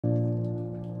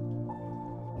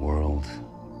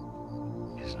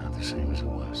It's not the same as it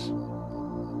was.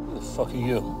 Who the fuck are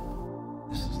you?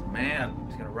 This is the man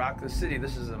who's gonna rock the city.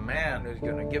 This is a man who's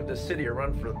gonna give the city a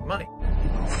run for money.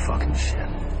 Oh, fucking shit.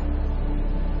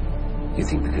 You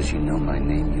think because you know my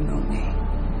name, you know me?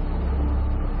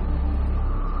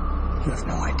 You have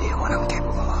no idea what I'm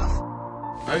capable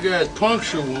of. I got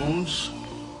puncture wounds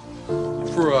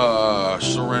for a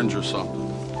syringe or something.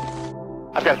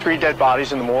 I've got 3 dead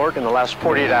bodies in the morgue in the last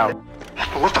 48 hours.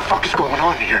 What the fuck is going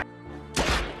on here?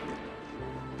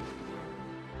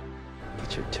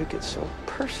 But you took it so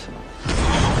personal.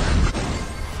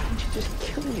 Why didn't you just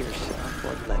kill yourself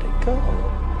or let it go?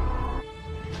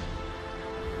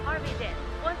 Harvey Dent,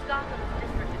 once Gotham's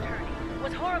district attorney,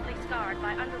 was horribly scarred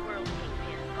by underworld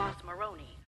kingpin Salvatori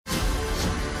Maroni.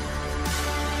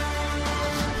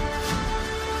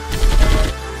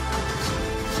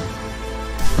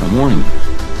 I'm warning you.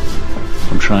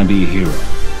 I'm trying to be a hero.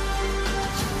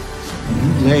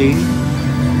 You laid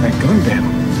that gun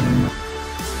down.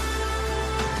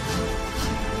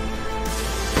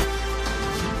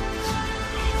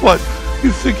 What?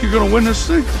 You think you're gonna win this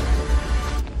thing?